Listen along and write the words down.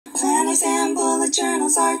planners and bullet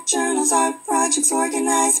journals, art projects,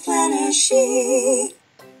 organized planner sheet.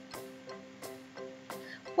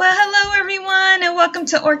 Well, hello everyone, and welcome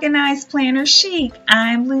to Organized Planner Chic.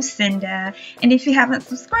 I'm Lucinda, and if you haven't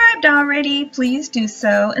subscribed already, please do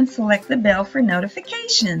so and select the bell for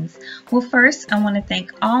notifications. Well, first, I want to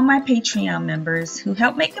thank all my Patreon members who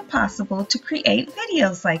help make it possible to create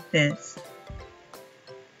videos like this.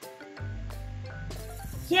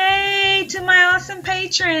 Yay to my awesome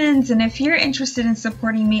patrons! And if you're interested in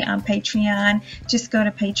supporting me on Patreon, just go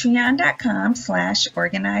to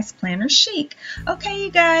patreon.com/organizedplannerchic. Okay, you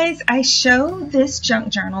guys, I show this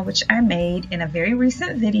junk journal, which I made in a very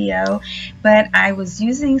recent video, but I was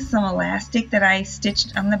using some elastic that I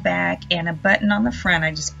stitched on the back and a button on the front.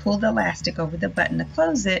 I just pulled the elastic over the button to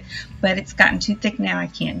close it, but it's gotten too thick now. I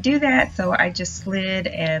can't do that, so I just slid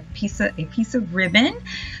a piece of ribbon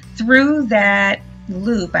through that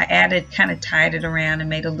loop. I kind of tied it around and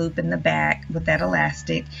made a loop in the back with that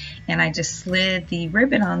elastic, and I just slid the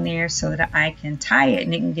ribbon on there so that I can tie it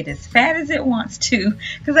and it can get as fat as it wants to,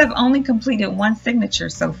 because I've only completed one signature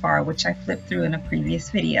so far, which I flipped through in a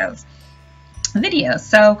previous video.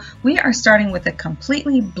 So we are starting with a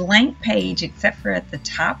completely blank page, except for at the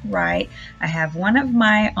top right I have one of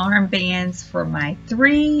my armbands for my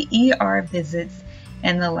 3 ER visits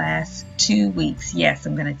in the last 2 weeks. Yes,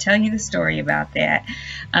 I'm going to tell you the story about that.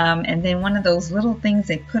 And then one of those little things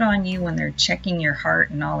they put on you when they're checking your heart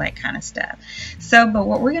and all that kind of stuff. But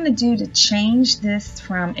what we're going to do to change this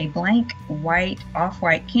from a blank white,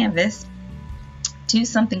 off-white canvas to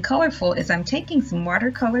something colorful is I'm taking some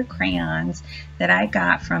watercolor crayons that I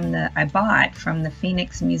bought from the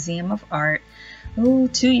Phoenix Museum of Art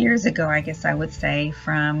 2 years ago, I guess I would say,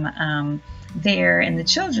 from there in the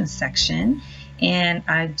children's section. And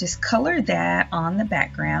I just colored that on the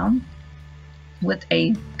background with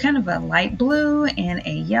a kind of a light blue and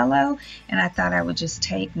a yellow. And I thought I would just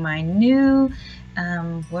take my new,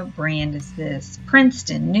 what brand is this?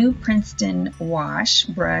 New Princeton wash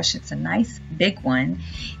brush. It's a nice big one.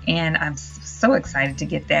 And I'm so excited to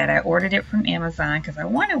get that. I ordered it from Amazon because I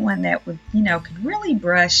wanted one that would, could really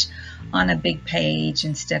brush on a big page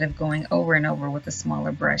instead of going over and over with a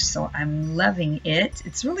smaller brush. So I'm loving it.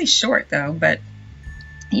 It's really short though, but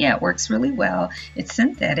yeah, it works really well. It's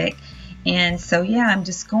synthetic. And so yeah, I'm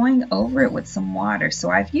just going over it with some water. So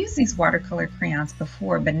I've used these watercolor crayons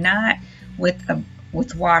before, but not with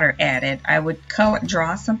water added. I would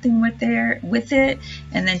draw something with it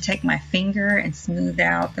and then take my finger and smooth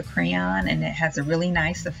out the crayon, and it has a really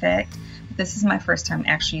nice effect. This is my first time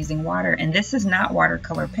actually using water, and this is not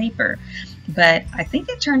watercolor paper, but I think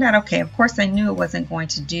it turned out okay. Of course, I knew it wasn't going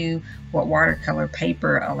to do what watercolor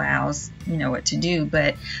paper allows it to do,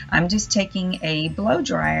 but I'm just taking a blow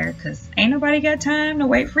dryer because ain't nobody got time to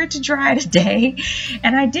wait for it to dry today.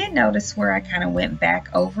 And I did notice where I kind of went back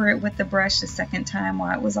over it with the brush the second time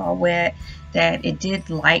while it was all wet, that it did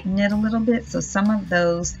lighten it a little bit. So some of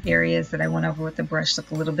those areas that I went over with the brush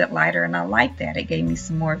look a little bit lighter, and I like that. It gave me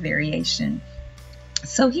some more variation.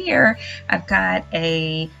 So here I've got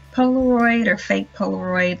a Polaroid or fake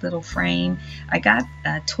Polaroid little frame. I got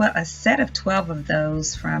a set of 12 of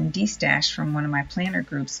those from D-Stash from one of my planner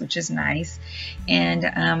groups, which is nice. And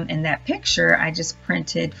in that picture I just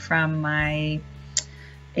printed from my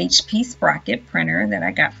HP Sprocket printer that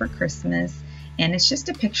I got for Christmas. And it's just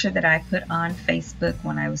a picture that I put on Facebook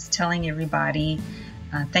when I was telling everybody,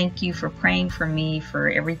 thank you for praying for me for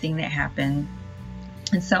everything that happened.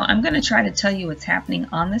 And so I'm going to try to tell you what's happening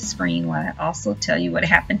on the screen while I also tell you what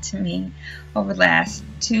happened to me over the last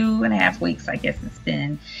 2.5 weeks, I guess it's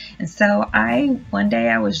been. And so one day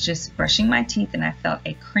I was just brushing my teeth and I felt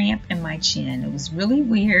a cramp in my chin. It was really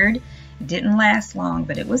weird. It didn't last long,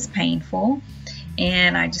 but it was painful.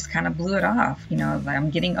 And I just kind of blew it off. As I'm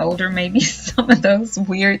getting older, maybe some of those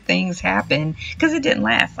weird things happen because it didn't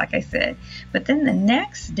last, like I said. But then the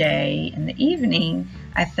next day in the evening,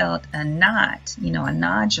 I felt a knot, a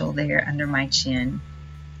nodule there under my chin.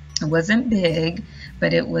 It wasn't big,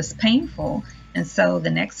 but it was painful. And so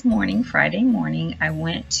the next morning, Friday morning, I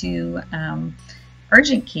went to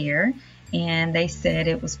urgent care, and they said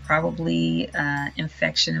it was probably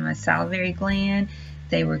infection in my salivary gland.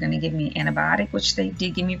 They were going to give me an antibiotic, which they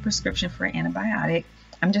did give me a prescription for an antibiotic.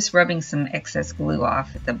 I'm just rubbing some excess glue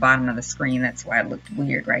off at the bottom of the screen. That's why it looked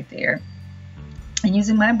weird right there. And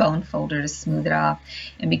using my bone folder to smooth it off.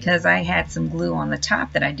 And because I had some glue on the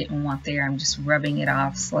top that I didn't want there, I'm just rubbing it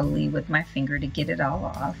off slowly with my finger to get it all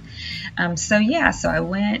off. So I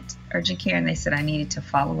went urgent care, and they said I needed to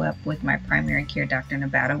follow up with my primary care doctor in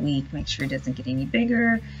about a week, make sure it doesn't get any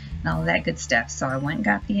bigger and all that good stuff. So I went and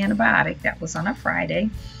got the antibiotic. That was on a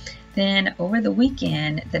Friday. Then over the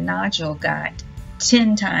weekend, the nodule got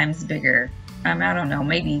 10 times bigger. I don't know,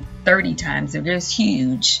 maybe 30 times. It was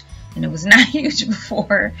huge, and it was not huge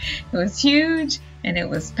before. It was huge, and it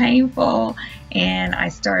was painful, and I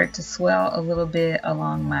started to swell a little bit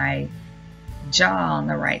along my jaw on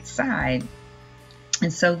the right side.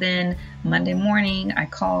 And so then Monday morning, I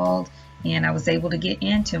called, and I was able to get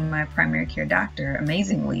into my primary care doctor,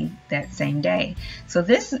 amazingly, that same day. So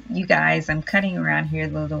this, you guys, I'm cutting around here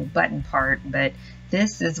the little button part, but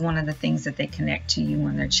this is one of the things that they connect to you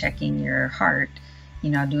when they're checking your heart, you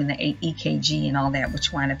know, doing the EKG and all that,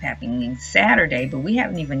 which wound up happening Saturday, but we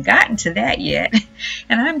haven't even gotten to that yet.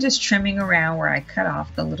 And I'm just trimming around where I cut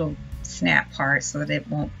off the little snap part so that it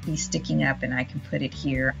won't be sticking up, and I can put it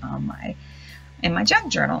here on in my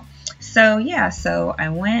junk journal. So yeah, so I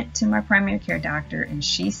went to my primary care doctor, and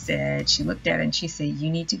she said, she looked at it and she said, you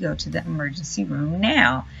need to go to the emergency room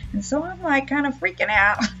now. And so I'm like kind of freaking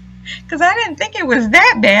out because I didn't think it was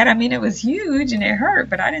that bad. I mean, it was huge and it hurt,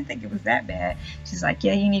 but I didn't think it was that bad. She's like,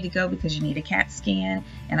 yeah, you need to go because you need a CAT scan,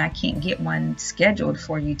 and I can't get one scheduled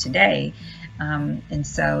for you today. And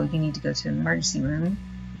so you need to go to the emergency room.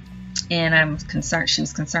 And I'm concerned, she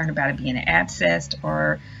was concerned about it being an abscess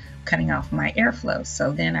or cutting off my airflow.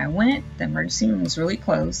 So then I went, the emergency room was really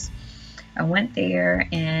close. I went there,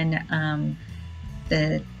 and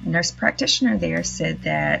the nurse practitioner there said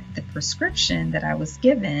that the prescription that I was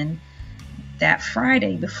given that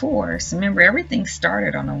Friday before, so remember everything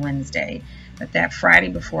started on a Wednesday, but that Friday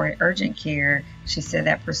before urgent care, she said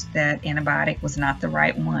that that antibiotic was not the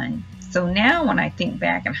right one. So now when I think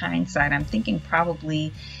back in hindsight, I'm thinking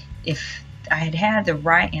probably if I had had the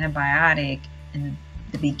right antibiotic in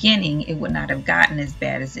the beginning, it would not have gotten as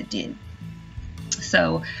bad as it did.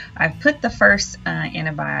 So I put the first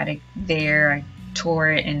antibiotic there, I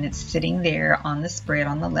tore it, and it's sitting there on the spread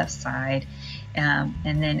on the left side. And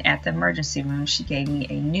then at the emergency room, she gave me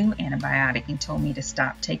a new antibiotic and told me to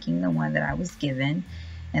stop taking the one that I was given,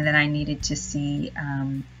 and that I needed to see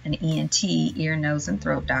an ENT, ear, nose, and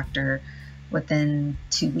throat doctor within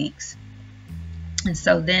 2 weeks. And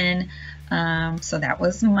so then, so that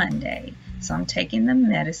was Monday. So I'm taking the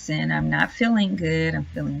medicine. I'm not feeling good. I'm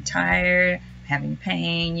feeling tired, having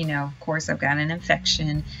pain. You know, of course, I've got an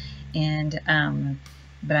infection, and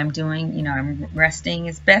but I'm doing, you know, I'm resting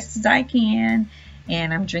as best as I can,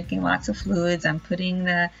 and I'm drinking lots of fluids. I'm putting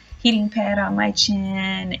the heating pad on my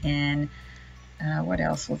chin, and what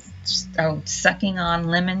else was, oh, sucking on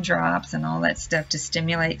lemon drops and all that stuff to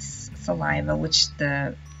stimulate saliva, which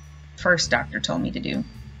the first doctor told me to do.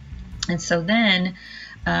 And so then,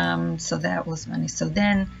 so that was Monday. So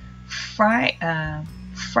then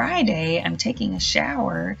Friday, I'm taking a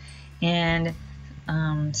shower, and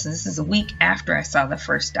so this is a week after I saw the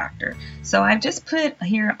first doctor. So I've just put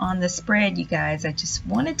here on the spread, you guys, I just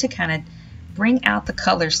wanted to kind of bring out the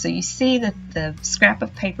colors. So you see that the scrap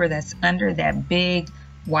of paper that's under that big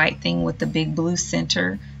white thing with the big blue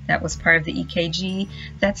center, that was part of the EKG.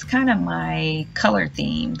 That's kind of my color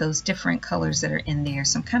theme, those different colors that are in there.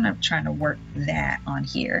 So I'm kind of trying to work that on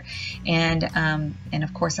here. And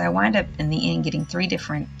of course, I wind up in the end getting 3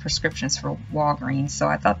 different prescriptions for Walgreens. So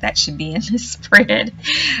I thought that should be in this spread.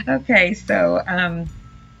 Okay, so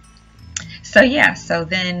yeah, so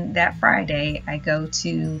then that Friday I go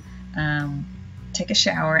to take a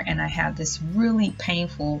shower, and I have this really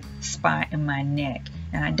painful spot in my neck.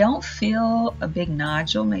 And I don't feel a big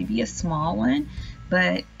nodule, maybe a small one,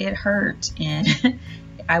 but it hurt, and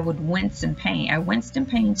I would wince in pain. I winced in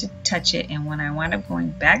pain to touch it, and when I wound up going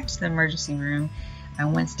back to the emergency room, I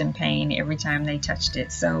winced in pain every time they touched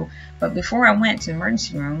it. So, but before I went to the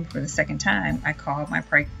emergency room for the second time, I called my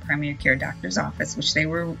primary care doctor's office, which they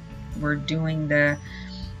were doing the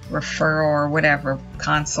referral or whatever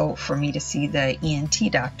consult for me to see the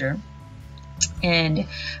ENT doctor. And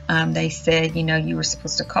they said, you know, you were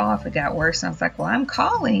supposed to call if it got worse. And I was like, well, I'm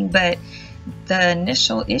calling, but the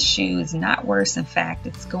initial issue is not worse. In fact,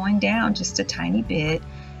 it's going down just a tiny bit,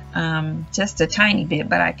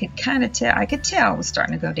 but I could kind of tell, it was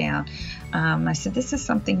starting to go down. I said, this is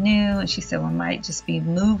something new. And she said, well, it might just be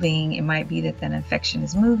moving. It might be that that infection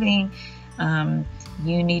is moving.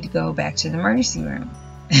 You need to go back to the emergency room.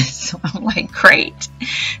 So I'm like, great.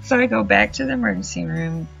 So I go back to the emergency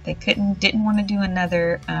room. They didn't want to do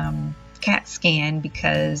another CAT scan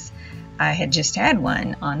because I had just had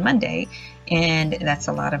one on Monday, and that's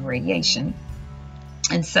a lot of radiation.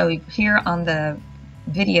 And so here on the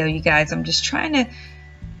video, you guys, I'm just trying to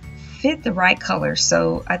fit the right color.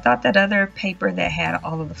 So I thought that other paper that had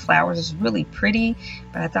all of the flowers was really pretty,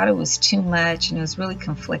 but I thought it was too much and it was really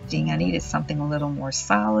conflicting. I needed something a little more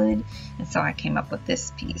solid, and so I came up with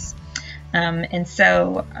this piece. And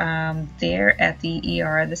so there at the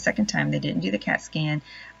ER the second time, they didn't do the CAT scan.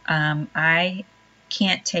 I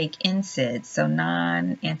can't take NSAIDs, so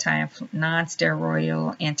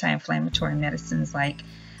non-steroidal anti-inflammatory medicines like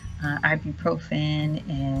ibuprofen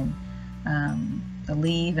and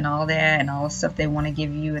Aleve and all that, and all the stuff they want to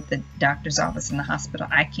give you at the doctor's office in the hospital.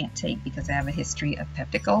 I can't take because I have a history of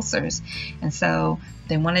peptic ulcers, and so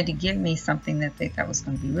they wanted to give me something that they thought was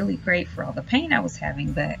going to be really great for all the pain I was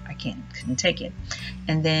having, but I couldn't take it.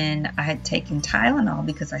 And then I had taken Tylenol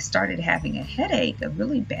because I started having a headache, a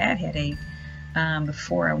really bad headache,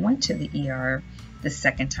 before I went to the ER the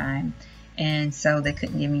second time, and so they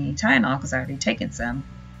couldn't give me any Tylenol because I already taken some.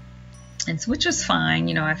 And so, which was fine,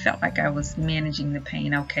 you know, I felt like I was managing the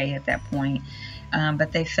pain okay at that point,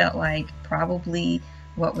 but they felt like probably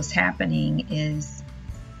what was happening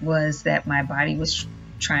was that my body was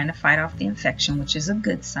trying to fight off the infection, which is a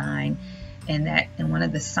good sign, and one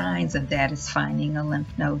of the signs of that is finding a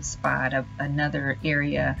lymph node spot of another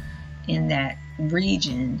area in that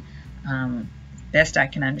region. Best I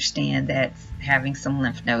can understand, that's having some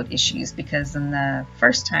lymph node issues, because in the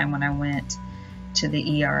first time when I went to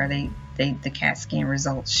the ER, the CAT scan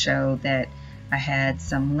results showed that I had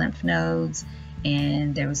some lymph nodes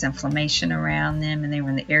and there was inflammation around them, and they were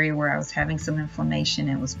in the area where I was having some inflammation.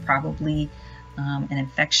 It was probably an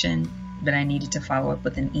infection, but I needed to follow up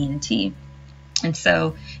with an ENT. And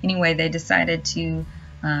so anyway, they decided to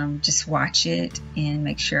just watch it and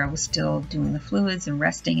make sure I was still doing the fluids and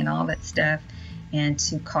resting and all that stuff, and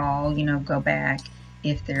to call, you know, go back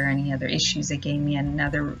if there are any other issues. They gave me a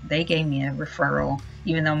referral,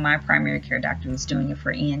 even though my primary care doctor was doing it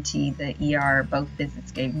for ENT. The ER, both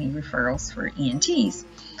visits gave me referrals for ENTs.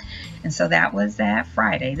 And so that was that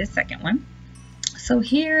Friday, the second one. So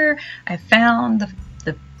here I found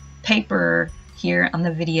the paper here on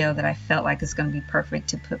the video that I felt like is going to be perfect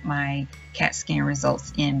to put my CAT scan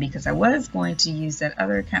results in, because I was going to use that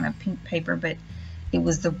other kind of pink paper, but it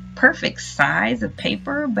was the perfect size of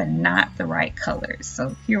paper, but not the right colors.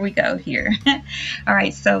 So here we go here. All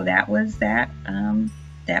right, so that was that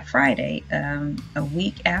Friday, a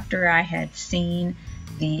week after I had seen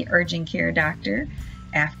the urgent care doctor,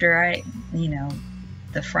 after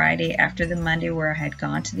the Friday after the Monday where I had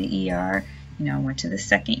gone to the ER, I went to the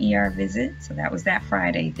second ER visit. So that was that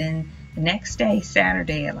Friday. Then the next day,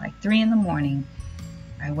 Saturday at like 3 in the morning,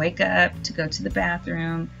 I wake up to go to the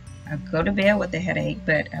bathroom. I go to bed with a headache,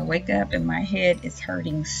 but I wake up and my head is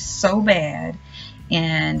hurting so bad,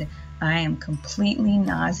 and I am completely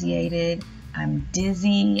nauseated. I'm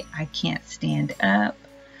dizzy. I can't stand up.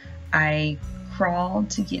 I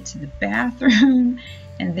crawled to get to the bathroom,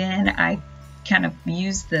 and then I kind of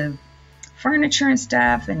used the furniture and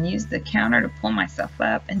stuff and used the counter to pull myself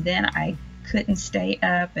up, and then I couldn't stay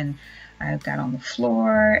up, and I got on the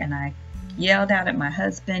floor and I yelled out at my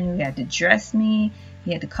husband, who had to dress me.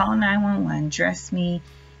 He had to call 911, dress me.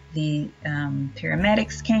 The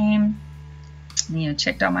paramedics came,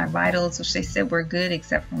 checked all my vitals, which they said were good,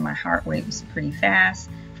 except for my heart rate was pretty fast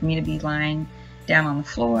for me to be lying down on the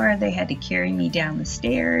floor. They had to carry me down the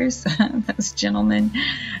stairs, those gentlemen,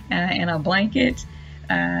 in a blanket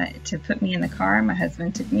to put me in the car. My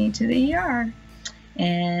husband took me to the ER.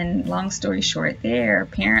 And long story short there,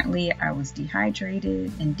 apparently I was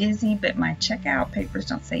dehydrated and dizzy, but my checkout papers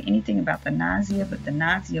don't say anything about the nausea, but the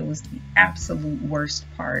nausea was the absolute worst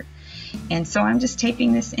part. And so I'm just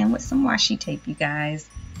taping this in with some washi tape, you guys,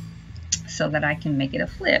 so that I can make it a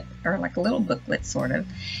flip, or like a little booklet sort of.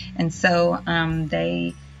 And so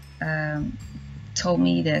they told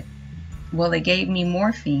me that, well, they gave me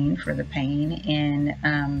morphine for the pain,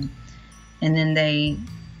 and then they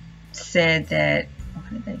said that, what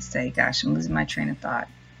did they say? Gosh, I'm losing my train of thought.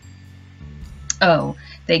 Oh,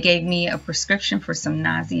 they gave me a prescription for some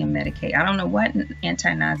nausea medication. I don't know what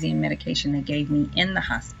anti-nausea medication they gave me in the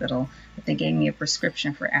hospital, but they gave me a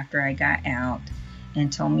prescription for after I got out, and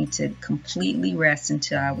told me to completely rest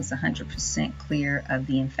until I was 100% clear of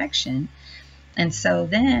the infection. And so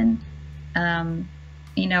then,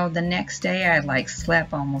 the next day I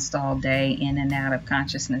slept almost all day in and out of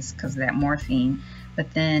consciousness because of that morphine.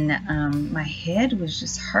 But then my head was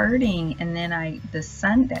just hurting, and then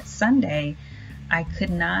that Sunday I could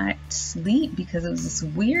not sleep because it was this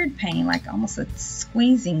weird pain, like almost a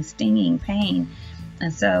squeezing, stinging pain.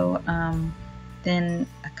 And so then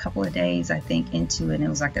a couple of days, I think, into it, and it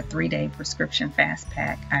was like a 3-day prescription fast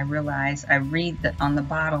pack, I realized, I read that on the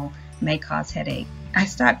bottle, may cause headache. I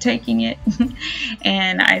stopped taking it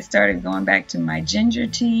and I started going back to my ginger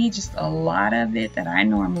tea, just a lot of it that I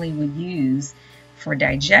normally would use for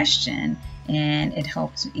digestion, and it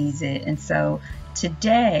helped to ease it. And so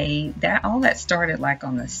today, all that started like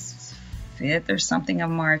on the 5th or something of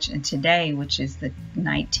March, and today, which is the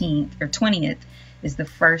 19th or 20th, is the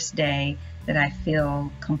first day that I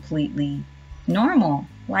feel completely normal,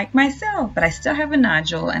 like myself. But I still have a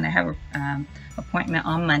nodule, and I have an appointment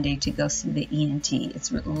on Monday to go see the ENT.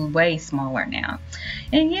 It's way smaller now.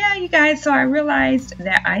 And yeah, you guys, so I realized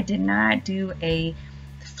that I did not do a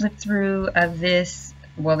flip through of this.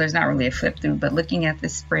 Well, there's not really a flip through, but looking at the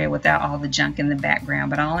spread without all the junk in the background.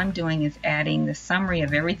 But all I'm doing is adding the summary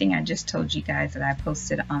of everything I just told you guys that I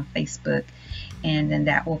posted on Facebook, and then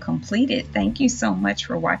that will complete it. Thank you so much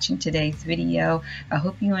for watching today's video. I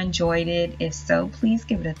hope you enjoyed it. If so, please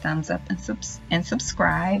give it a thumbs up and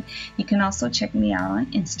subscribe. You can also check me out on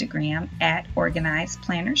Instagram at Organized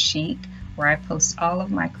Planner Chic, where I post all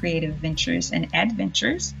of my creative ventures and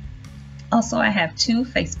adventures. Also, I have 2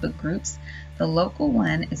 Facebook groups. The local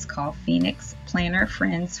one is called Phoenix Planner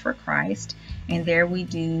Friends for Christ, and there we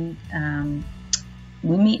do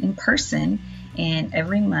we meet in person and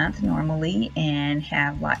every month normally, and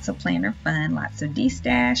have lots of planner fun, lots of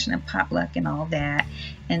de-stash and a potluck and all that.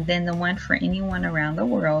 And then the one for anyone around the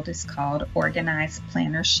world is called Organized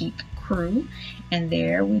Planner Chic Crew, and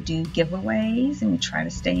there we do giveaways and we try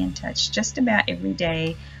to stay in touch just about every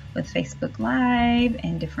day with Facebook Live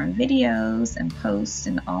and different videos and posts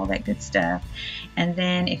and all that good stuff. And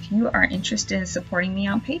then if you are interested in supporting me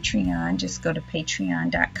on Patreon, just go to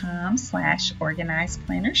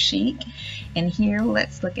patreon.com/organizedplannerchic. And here,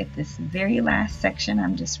 let's look at this very last section.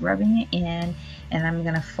 I'm just rubbing it in, and I'm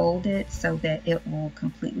going to fold it so that it will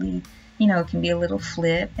completely, you know, it can be a little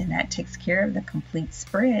flip, and that takes care of the complete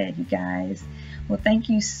spread, you guys. Well, thank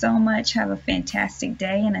you so much. Have a fantastic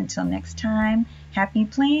day, and until next time, happy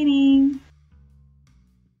planning.